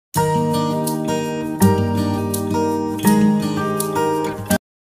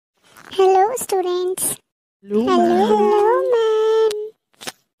Students. Hello hello ma'am,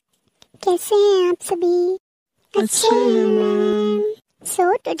 कैसे हैं आप सभी? अच्छे हैं ma'am.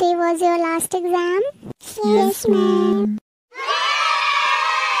 So today was your last exam? Yes ma'am.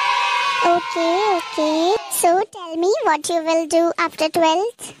 Okay. So tell me what you will do after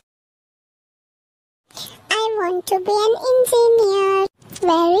 12th. I want to be an engineer.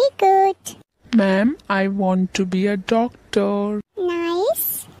 Very good. Ma'am I want to be a doctor. Nice.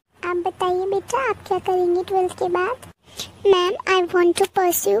 आप बताइए बेटा, आप क्या करेंगे 12th के बाद? Ma'am, I want to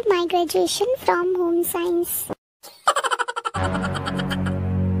pursue my graduation from home science.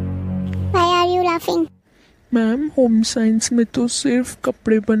 Why are you laughing? Ma'am home science में तो सिर्फ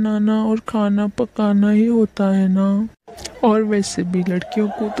कपड़े बनाना और खाना पकाना ही होता है ना, और वैसे भी लड़कियों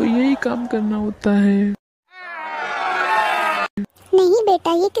को तो यही काम करना होता है। नहीं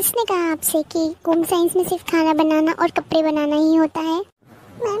बेटा, ये किसने कहा आपसे कि होम साइंस में सिर्फ खाना बनाना और कपड़े बनाना ही होता है?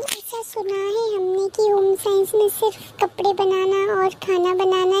 मैम, ऐसा सुना है हमने कि होम साइंस में सिर्फ कपड़े बनाना और खाना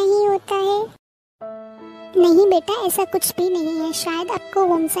बनाना ही होता है। नहीं बेटा, ऐसा कुछ भी नहीं है। शायद आपको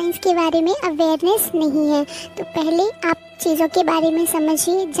होम साइंस के बारे में अवेयरनेस नहीं है, तो पहले आप चीज़ों के बारे में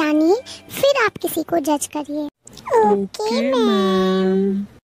समझिए, जानिए, फिर आप किसी को जज करिए। Okay ma'am.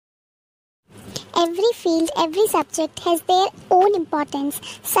 Every field, every subject has their own importance.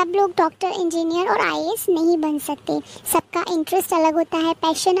 सब लोग डॉक्टर, इंजीनियर और आईएएस नहीं बन सकते। सबका इंटरेस्ट अलग होता है,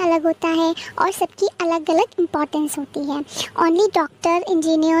 पैशन अलग होता है, और सबकी अलग अलग इम्पोर्टेंस होती है। Only doctor,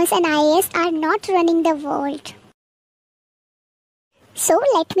 engineers and IAS are not running the world. So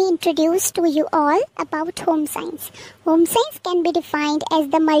let me introduce to you all about home science. Home science can be defined as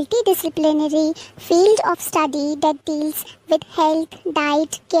the multidisciplinary field of study that deals with health,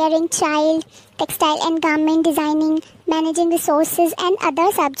 diet, caring child, textile and garment designing, managing resources and other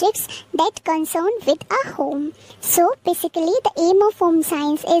subjects that concern with a home. So basically the aim of home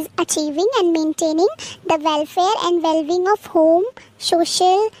science is achieving and maintaining the welfare and well-being of home,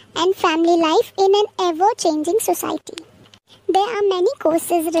 social and family life in an ever-changing society. There are many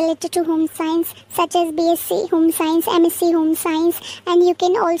courses related to home science such as BSc Home Science, MSc Home Science, and you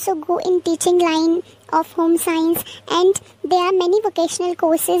can also go in teaching line of home science, and there are many vocational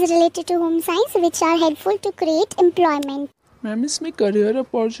courses related to home science which are helpful to create employment. Ma'am इसमें career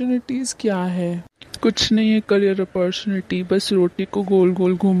opportunities क्या है? कुछ नहीं है career opportunity, बस रोटी को गोल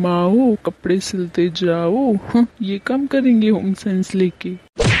गोल घुमाओ, कपड़े सिलते जाओ, ये काम करेंगे होम साइंस लेके।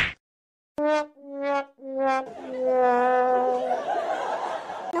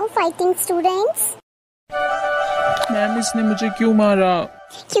 No fighting students. मैम इसने मुझे क्यों मारा?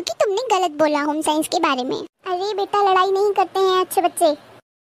 क्योंकि तुमने गलत बोला होम साइंस के बारे में। अरे बेटा, लड़ाई नहीं करते हैं अच्छे बच्चे।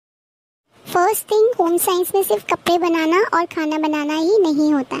 फर्स्ट थिंग, होम साइंस में सिर्फ कपड़े बनाना और खाना बनाना ही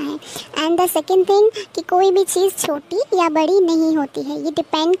नहीं होता है। एंड द सेकंड थिंग कि कोई भी चीज़ छोटी या बड़ी नहीं होती है। ये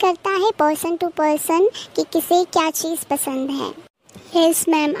डिपेंड करता है पर्सन टू पर्सन कि किसे क्या चीज़ पसंद है। यस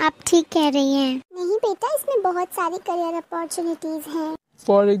मैम, आप ठीक कह रही हैं। नहीं बेटा, इसमें बहुत सारी करियर अपॉर्चुनिटीज़ हैं।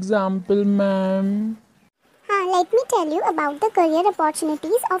 For example ma'am? हाँ, let me tell you about the career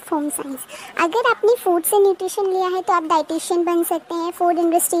opportunities of home science. अगर आपने फूड से न्यूट्रिशन लिया है तो आप डाइटिशियन बन सकते हैं, फूड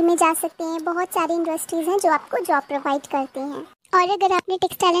इंडस्ट्री में जा सकते हैं। बहुत सारी इंडस्ट्रीज़ हैं जो आपको जॉब प्रोवाइड करते हैं। और अगर आपने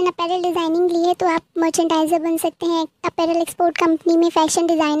टेक्सटाइल एंड अपैरल डिज़ाइनिंग ली है तो आप मर्चेंडाइजर बन सकते हैं, अपैरल एक्सपोर्ट कंपनी में फैशन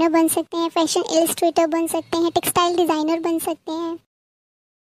डिज़ाइनर बन सकते हैं, फैशन इलस्ट्रेटर बन सकते हैं, टेक्सटाइल डिज़ाइनर बन सकते हैं।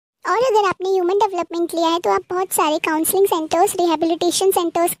 और अगर आपने ह्यूमन डेवलपमेंट लिया है तो आप बहुत सारे काउंसलिंग सेंटर्स, रिहैबिलिटेशन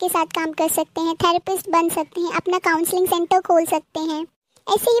सेंटर्स के साथ काम कर सकते हैं, थेरेपिस्ट बन सकते हैं, अपना काउंसलिंग सेंटर खोल सकते हैं।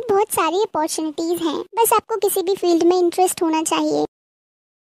 ऐसे ही बहुत सारी अपॉर्चुनिटीज़ हैं, बस आपको किसी भी फील्ड में इंटरेस्ट होना चाहिए।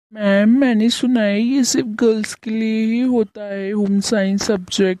 मैम मैंने सुना है ये सिर्फ गर्ल्स के लिए ही होता है home science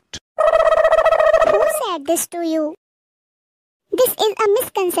subject. Who said this to you? This is a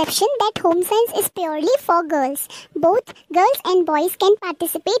misconception that home science is purely for girls. Both girls and boys can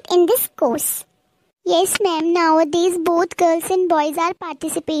participate in this course. Yes ma'am, nowadays both girls and boys are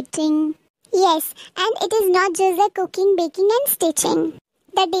participating. Yes, and it is not just the cooking, baking and stitching.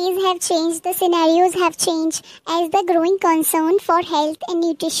 The days have changed, the scenarios have changed as the growing concern for health and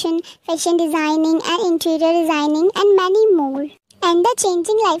nutrition, fashion designing and interior designing and many more. And the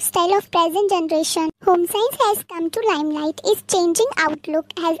changing lifestyle of present generation, home science has come to limelight. Its changing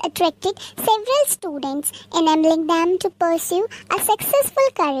outlook has attracted several students, enabling them to pursue a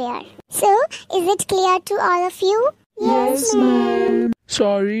successful career. So, is it clear to all of you? Yes ma'am.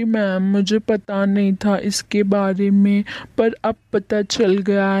 Sorry ma'am, मुझे पता नहीं था इसके बारे में, पर अब पता चल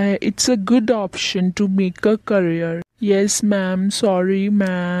गया है। It's a good option to make a career. Yes ma'am, sorry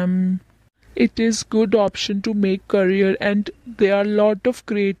ma'am. It is good option to make career and there are lot of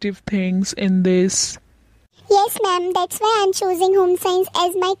creative things in this. Yes, ma'am. That's why I'm choosing home science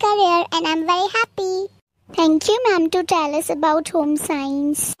as my career and I'm very happy. Thank you, ma'am, to tell us about home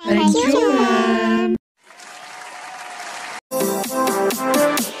science. Thank you, ma'am.